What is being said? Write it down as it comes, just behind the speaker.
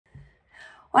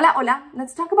Hola, hola.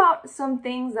 Let's talk about some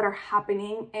things that are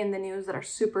happening in the news that are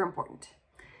super important.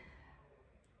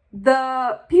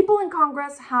 The people in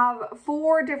Congress have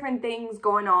 4 different things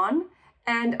going on,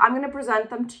 and I'm going to present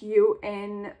them to you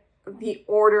in the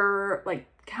order, like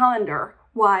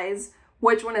calendar-wise,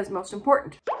 which one is most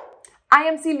important. I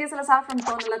am Silvia Salazar from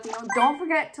Latino. Don't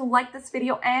forget to like this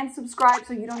video and subscribe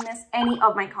so you don't miss any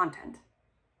of my content.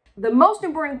 The most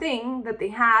important thing that they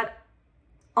had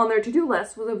on their to-do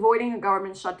list was avoiding a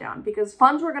government shutdown because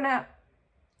funds were going to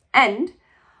end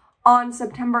on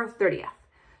September 30th.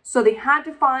 So they had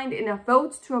to find enough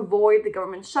votes to avoid the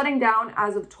government shutting down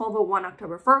as of 12:01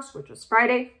 October 1st, which was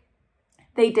Friday.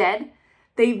 They did.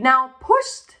 They've now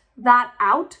pushed that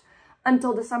out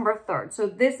until December 3rd. So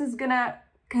this is going to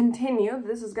continue.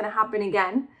 This is going to happen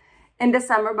again in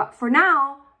December. But for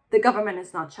now, the government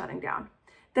is not shutting down.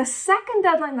 The second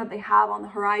deadline that they have on the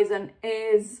horizon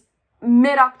is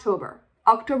mid-October.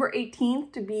 October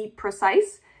 18th, to be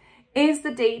precise, is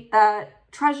the date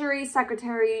that Treasury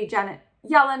Secretary Janet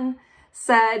Yellen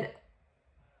said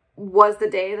was the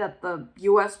day that the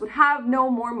US would have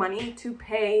no more money to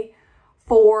pay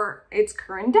for its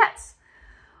current debts.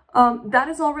 That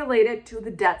is all related to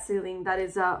the debt ceiling. That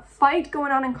is a fight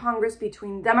going on in Congress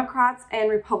between Democrats and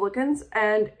Republicans,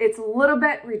 and it's a little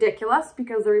bit ridiculous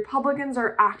because the Republicans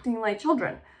are acting like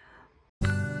children.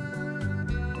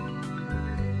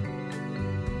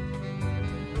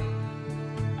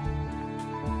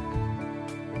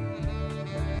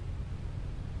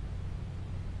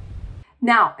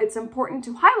 Now, it's important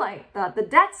to highlight that the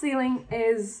debt ceiling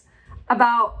is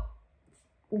about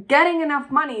getting enough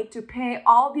money to pay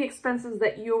all the expenses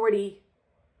that you already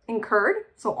incurred.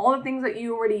 So all the things that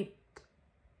you already,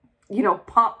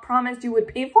 promised you would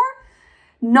pay for,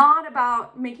 not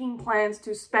about making plans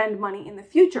to spend money in the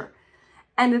future.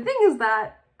 And the thing is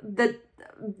that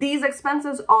these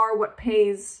expenses are what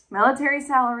pays military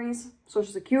salaries,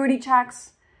 Social Security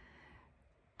checks,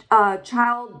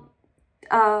 child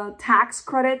tax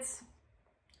credits,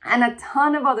 and a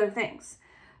ton of other things.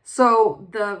 So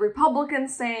the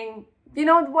Republicans saying, you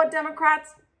know what,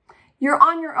 Democrats, you're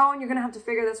on your own, you're going to have to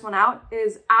figure this one out,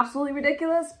 is absolutely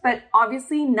ridiculous, but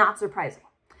obviously not surprising.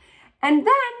 And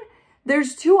then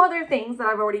there's 2 other things that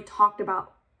I've already talked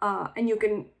about, and you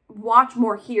can watch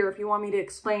more here if you want me to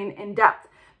explain in depth.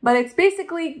 But it's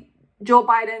basically Joe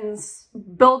Biden's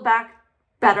Build Back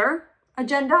Better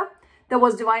agenda that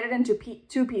was divided into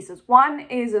 2 pieces. One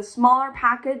is a smaller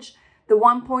package, the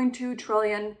 $1.2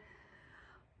 trillion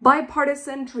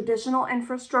bipartisan traditional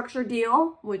infrastructure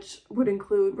deal, which would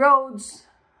include roads,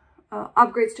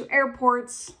 upgrades to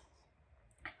airports,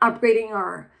 upgrading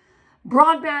our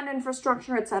broadband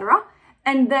infrastructure, etc.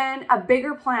 And then a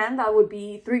bigger plan that would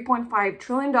be $3.5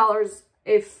 trillion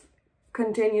if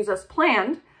continues as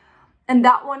planned. And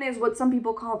that one is what some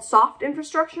people call soft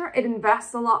infrastructure. It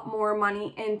invests a lot more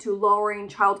money into lowering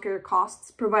childcare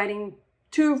costs, providing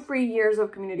 2 free years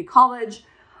of community college,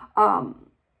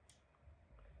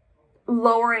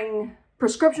 lowering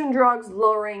prescription drugs,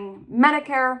 lowering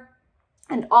Medicare,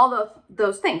 and all of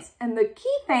those things. And the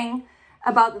key thing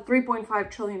about the $3.5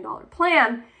 trillion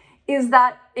plan is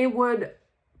that it would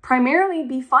primarily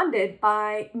be funded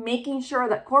by making sure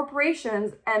that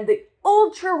corporations and the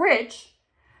ultra rich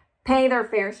pay their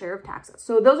fair share of taxes.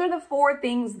 So those are the 4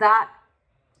 things that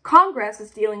Congress is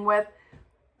dealing with.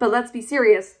 But let's be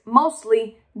serious,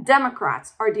 mostly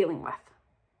Democrats are dealing with.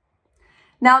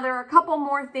 Now, there are a couple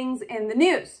more things in the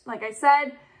news. Like I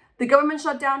said, the government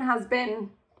shutdown has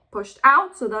been pushed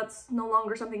out, so that's no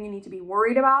longer something you need to be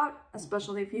worried about,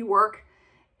 especially if you work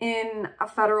in a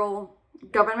federal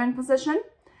government position.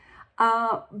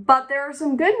 But there are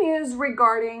some good news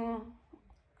regarding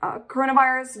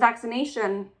coronavirus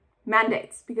vaccination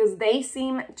mandates because they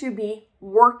seem to be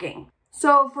working.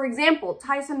 So, for example,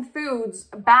 Tyson Foods,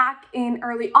 back in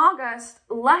early August,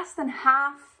 less than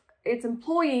half its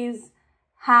employees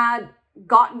had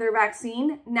gotten their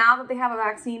vaccine. Now that they have a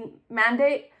vaccine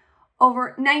mandate,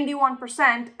 over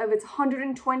 91% of its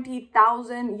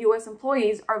 120,000 US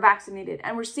employees are vaccinated.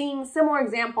 And we're seeing similar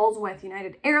examples with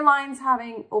United Airlines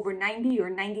having over 90 or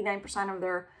 99% of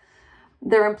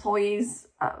their employees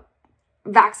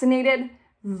vaccinated.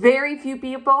 Very few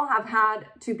people have had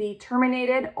to be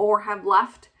terminated or have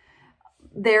left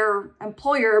their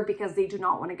employer because they do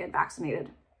not want to get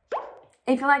vaccinated.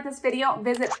 If you like this video,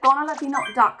 visit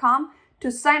tonolatino.com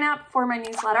to sign up for my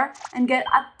newsletter and get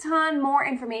a ton more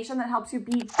information that helps you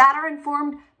be better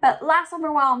informed but less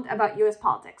overwhelmed about US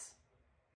politics.